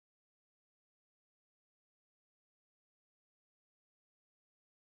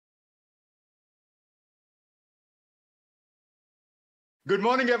Good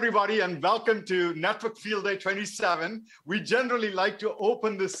morning, everybody, and welcome to Network Field Day 27. We generally like to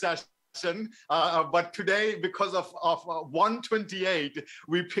open this session, but today, because of 128,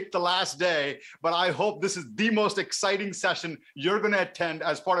 we picked the last day. But I hope this is the most exciting session you're going to attend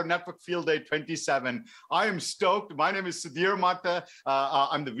as part of Network Field Day 27. I am stoked. My name is Sudheer Matta.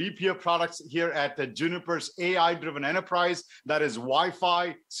 I'm the VP of Products here at Juniper's AI-driven enterprise. That is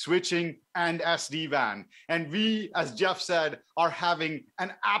Wi-Fi, switching, and SD-WAN. And we, as Jeff said, are having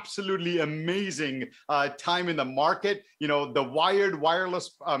an absolutely amazing time in the market. You know, the wired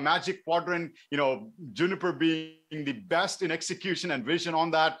wireless magic quadrant, you know, Juniper being the best in execution and vision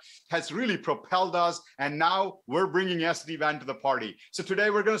on that has really propelled us. And now we're bringing SD-WAN to the party. So today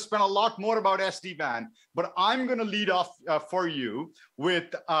we're going to spend a lot more about SD-WAN, but I'm going to lead off for you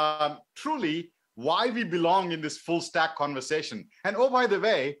with truly why we belong in this full stack conversation. And oh, by the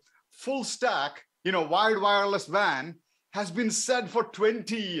way, full stack, you know, wired wireless WAN has been said for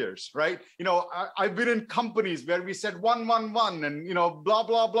 20 years, right? You know, I've been in companies where we said 111 and, you know, blah,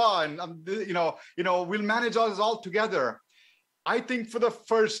 blah, blah. And, you know, we'll manage all this all together. I think for the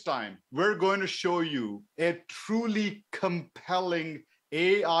first time, we're going to show you a truly compelling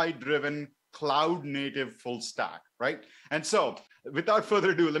AI-driven cloud native full stack, right? And so without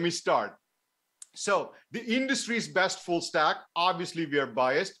further ado, let me start. So the industry's best full stack, obviously we are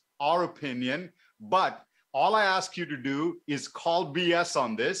biased, our opinion, but all I ask you to do is call BS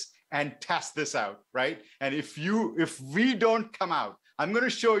on this and test this out, right? And if we don't come out, I'm going to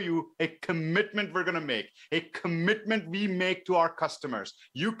show you a commitment we're going to make, a commitment we make to our customers.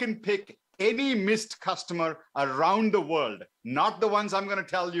 You can pick any missed customer around the world, not the ones I'm going to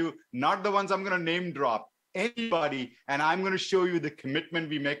tell you, not the ones I'm going to name drop, anybody, and I'm going to show you the commitment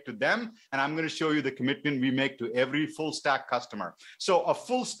we make to them, and I'm going to show you the commitment we make to every full stack customer. So a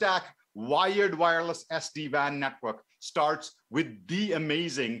full stack wired wireless SD-WAN network starts with the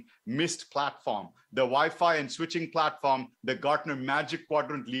amazing Mist platform, the Wi-Fi and switching platform, the Gartner Magic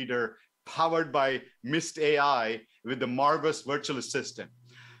Quadrant leader, powered by Mist AI with the marvelous virtual assistant.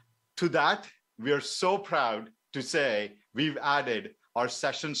 To that, we are so proud to say we've added our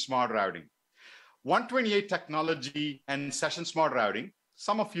session smart routing. 128 technology and session smart routing.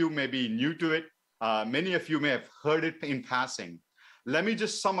 Some of you may be new to it. Many of you may have heard it in passing. Let me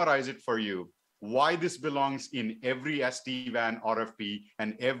just summarize it for you, why this belongs in every SD-WAN RFP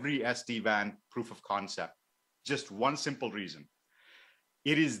and every SD-WAN proof of concept. Just one simple reason.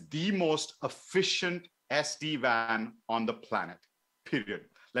 It is the most efficient SD-WAN on the planet, period.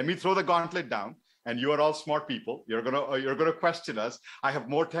 Let me throw the gauntlet down. And you are all smart people. You're gonna question us. I have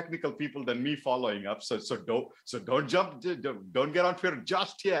more technical people than me following up. So don't jump. Don't get on Twitter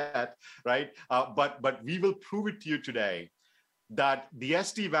just yet, right? But we will prove it to you today that the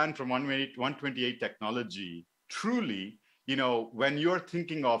SD-WAN from 128 technology truly, you know, when you're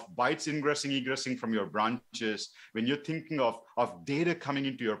thinking of bytes ingressing, egressing from your branches, when you're thinking of data coming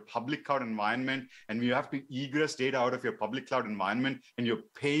into your public cloud environment, and you have to egress data out of your public cloud environment, and you're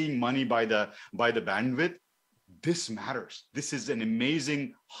paying money by the bandwidth, this matters. This is an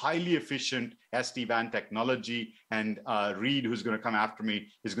amazing, highly efficient SD-WAN technology, and Reed, who's going to come after me,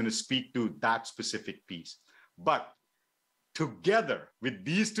 is going to speak to that specific piece. But together with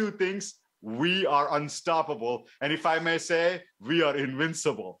these two things, we are unstoppable. And if I may say, we are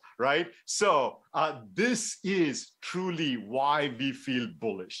invincible, right? So this is truly why we feel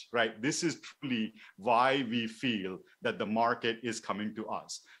bullish, right? This is truly why we feel that the market is coming to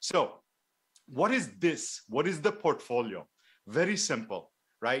us. So what is this? What is the portfolio? Very simple,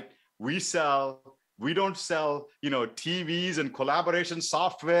 right? We don't sell, you know, TVs and collaboration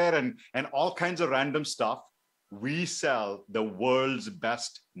software and all kinds of random stuff. We sell the world's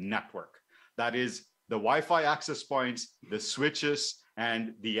best network. That is the Wi-Fi access points, the switches,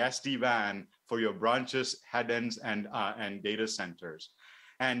 and the SD-WAN for your branches, headends, and data centers.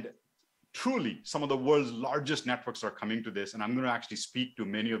 And truly, some of the world's largest networks are coming to this, and I'm going to actually speak to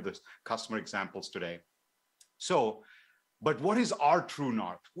many of the customer examples today. So, but what is our true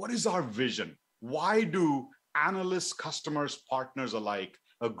north? What is our vision? Why do analysts, customers, partners alike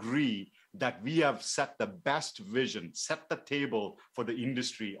agree that we have set the best vision, set the table for the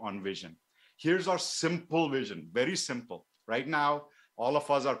industry on vision? Here's our simple vision, very simple. Right now, all of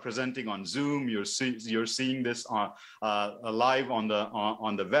us are presenting on Zoom. You're seeing this on, live on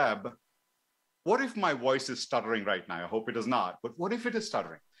the web. What if my voice is stuttering right now? I hope it is not, but what if it is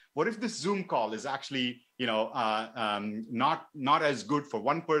stuttering? What if this Zoom call is actually, you know, not as good for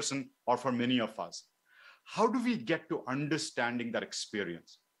one person or for many of us? How do we get to understanding that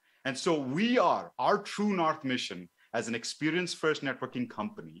experience? And so our true north mission as an experience-first networking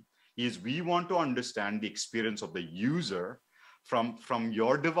company is we want to understand the experience of the user from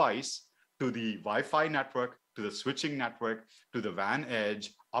your device to the Wi-Fi network, to the switching network, to the WAN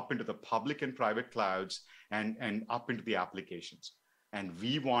edge, up into the public and private clouds, and up into the applications. And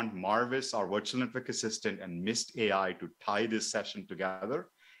we want Marvis, our virtual network assistant, and Mist AI to tie this session together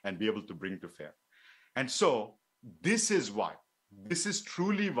and be able to bring to fair. And so this is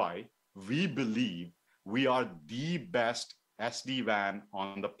truly why we believe we are the best SD-WAN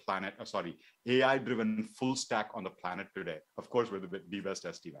on the planet, AI-driven full stack on the planet today. Of course, we're the best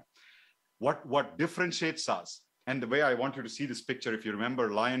SD-WAN. What differentiates us, and the way I want you to see this picture, if you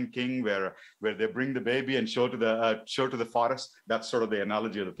remember Lion King, where they bring the baby and show to the forest, that's sort of the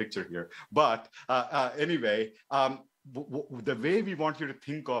analogy of the picture here. But anyway, the way we want you to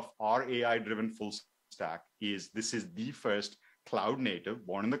think of our AI-driven full stack is this is the first cloud native,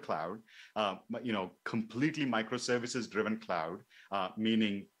 born in the cloud, completely microservices driven cloud,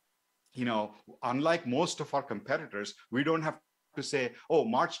 meaning, unlike most of our competitors, we don't have to say, oh,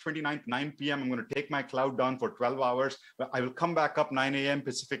 March 29th, 9 p.m., I'm going to take my cloud down for 12 hours. I will come back up 9 a.m.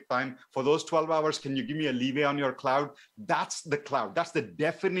 Pacific time. For those 12 hours, can you give me a leeway on your cloud? That's the cloud. That's the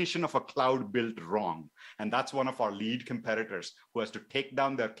definition of a cloud built wrong. And that's one of our lead competitors who has to take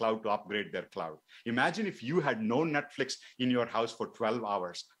down their cloud to upgrade their cloud. Imagine if you had no Netflix in your house for 12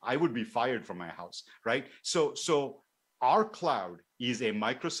 hours. I would be fired from my house, right? So our cloud is a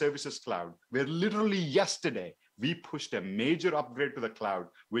microservices cloud where literally yesterday, we pushed a major upgrade to the cloud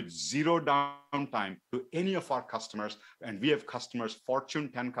with zero downtime to any of our customers. And we have customers,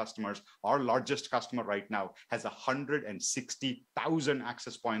 Fortune 10 customers. Our largest customer right now has 160,000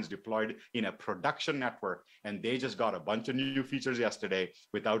 access points deployed in a production network. And they just got a bunch of new features yesterday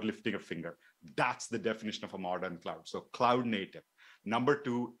without lifting a finger. That's the definition of a modern cloud. So cloud native. Number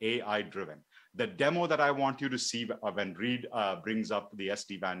two, AI driven. The demo that I want you to see when Reed brings up the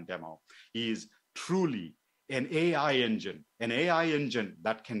SD-WAN demo is truly an AI engine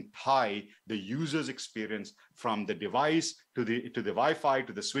that can tie the user's experience from the device to the Wi-Fi,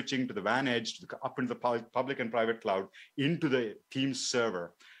 to the switching, to the WAN edge, up into the public and private cloud, into the Teams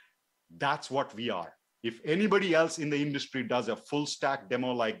server. That's what we are. If anybody else in the industry does a full stack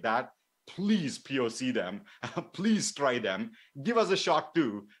demo like that, please POC them, please try them, give us a shot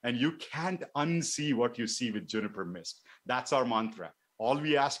too, and you can't unsee what you see with Juniper Mist. That's our mantra. All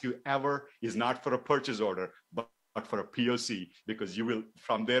we ask you ever is not for a purchase order, but for a POC, because you will,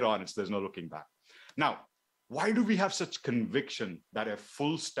 from there on, there's no looking back. Now, why do we have such conviction that a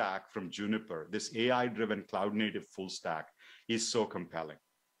full stack from Juniper, this AI-driven cloud-native full stack, is so compelling?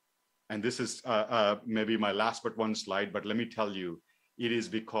 And this is maybe my last but one slide, but let me tell you, it is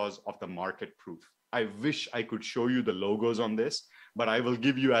because of the market proof. I wish I could show you the logos on this, but I will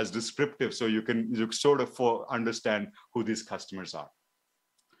give you as descriptive so you sort of understand who these customers are.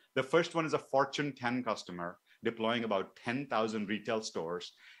 The first one is a Fortune 10 customer deploying about 10,000 retail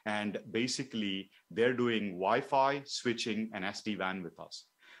stores. And basically, they're doing Wi-Fi, switching, and SD-WAN with us.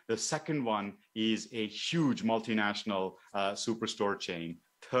 The second one is a huge multinational superstore chain.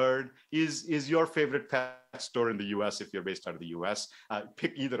 Third is your favorite pet store in the US if you're based out of the US.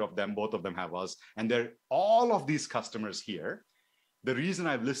 Pick either of them, both of them have us. And they're all of these customers here. The reason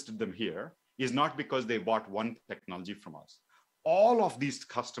I've listed them here is not because they bought one technology from us. All of these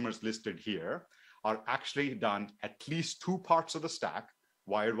customers listed here are actually done at least two parts of the stack,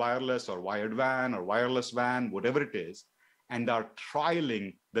 wired wireless or wired WAN or wireless WAN, whatever it is, and are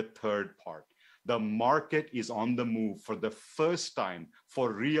trialing the third part. The market is on the move for the first time,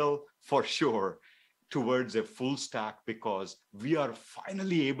 for real, for sure, towards a full stack, because we are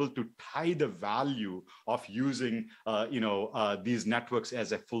finally able to tie the value of using these networks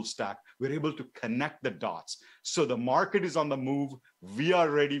as a full stack. We're able to connect the dots. So the market is on the move. We are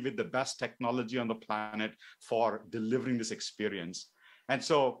ready with the best technology on the planet for delivering this experience. And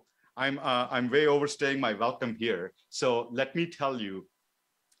so I'm way overstaying my welcome here. So let me tell you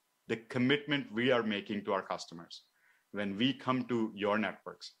the commitment we are making to our customers when we come to your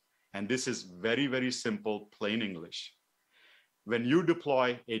networks. And this is very, very simple, plain English. When you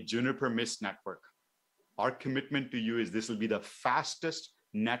deploy a Juniper Mist network, our commitment to you is this will be the fastest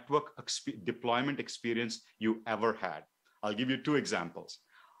network deployment experience you ever had. I'll give you two examples.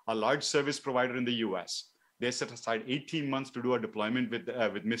 A large service provider in the US, they set aside 18 months to do a deployment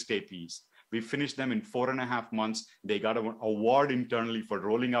with Mist APs. We finished them in 4.5 months. They got an award internally for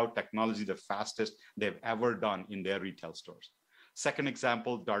rolling out technology the fastest they've ever done in their retail stores. Second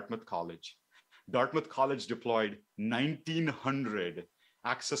example, Dartmouth College. Dartmouth College deployed 1,900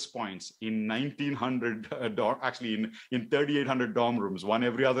 access points in 1,900, in 3,800 dorm rooms, one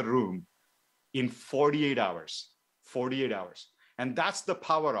every other room, in 48 hours. 48 hours. And that's the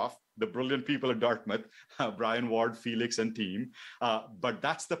power of the brilliant people at Dartmouth, Brian Ward, Felix, and team. But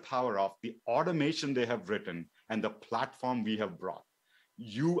that's the power of the automation they have written and the platform we have brought.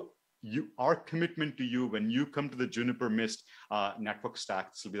 Our commitment to you when you come to the Juniper Mist network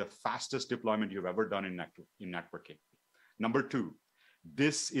stack, this will be the fastest deployment you've ever done in networking. Number two,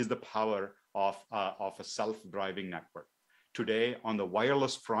 this is the power of a self-driving network. Today, on the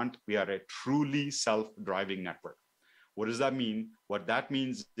wireless front, we are a truly self-driving network. What does that mean? What that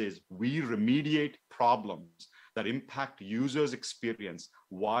means is we remediate problems that impact users' experience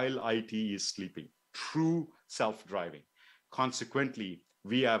while IT is sleeping. True self-driving. Consequently,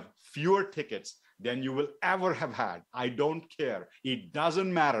 we have fewer tickets than you will ever have had. I don't care. It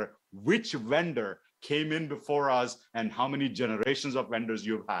doesn't matter which vendor came in before us and how many generations of vendors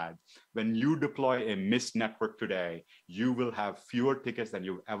you've had. When you deploy a Mist network today, you will have fewer tickets than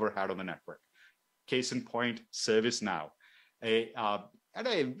you've ever had on the network. Case in point, ServiceNow. At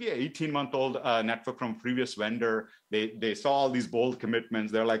a 18-month-old network from previous vendor, they saw all these bold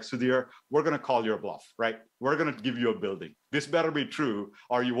commitments. They're like, Sudheer, we're going to call your bluff, right? We're going to give you a building. This better be true,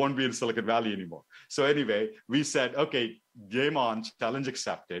 or you won't be in Silicon Valley anymore. So anyway, we said, okay, game on, challenge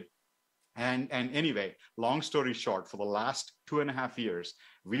accepted. And anyway, long story short, for the last 2.5 years,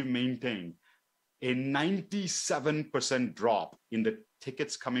 we've maintained a 97% drop in the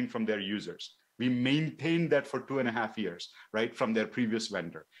tickets coming from their users. We maintained that for 2.5 years, right, from their previous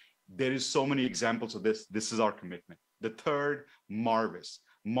vendor. There is so many examples of this. This is our commitment. The third, Marvis.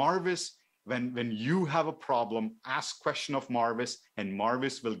 Marvis, when you have a problem, ask question of Marvis, and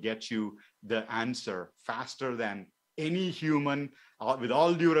Marvis will get you the answer faster than any human, with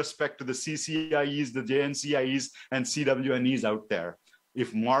all due respect to the CCIEs, the JNCIEs, and CWNEs out there.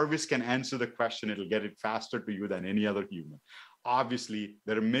 If Marvis can answer the question, it'll get it faster to you than any other human. Obviously,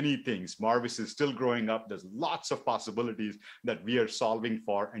 there are many things. Marvis is still growing up. There's lots of possibilities that we are solving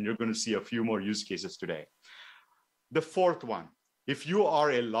for, and you're going to see a few more use cases today. The fourth one, if you are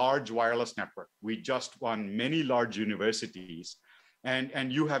a large wireless network, we just won many large universities,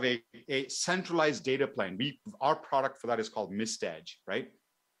 and you have a centralized data plane. Our product for that is called Mist Edge, right?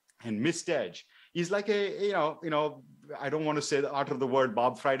 And Mist Edge is like a, I don't want to say out of the word,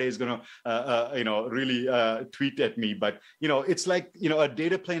 Bob Friday is going to, really tweet at me, but, it's like, a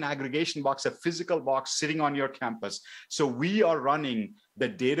data plane aggregation box, a physical box sitting on your campus. So we are running the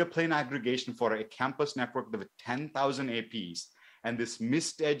data plane aggregation for a campus network with 10,000 APs. And this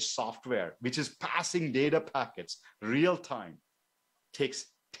Mist Edge software, which is passing data packets real time, takes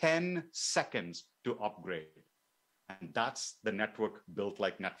 10 seconds to upgrade. And that's the network built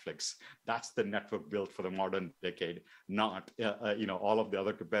like Netflix. That's the network built for the modern decade, not all of the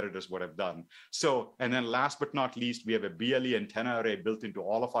other competitors would have done. So, and then last but not least, we have a BLE antenna array built into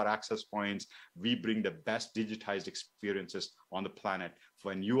all of our access points. We bring the best digitized experiences on the planet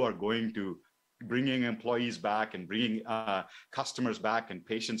when you are going to bringing employees back and bringing customers back and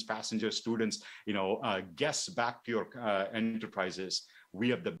patients, passengers, students, guests back to your enterprises. We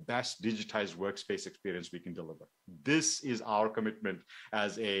have the best digitized workspace experience we can deliver. This is our commitment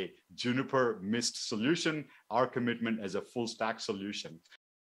as a Juniper Mist solution, our commitment as a full stack solution.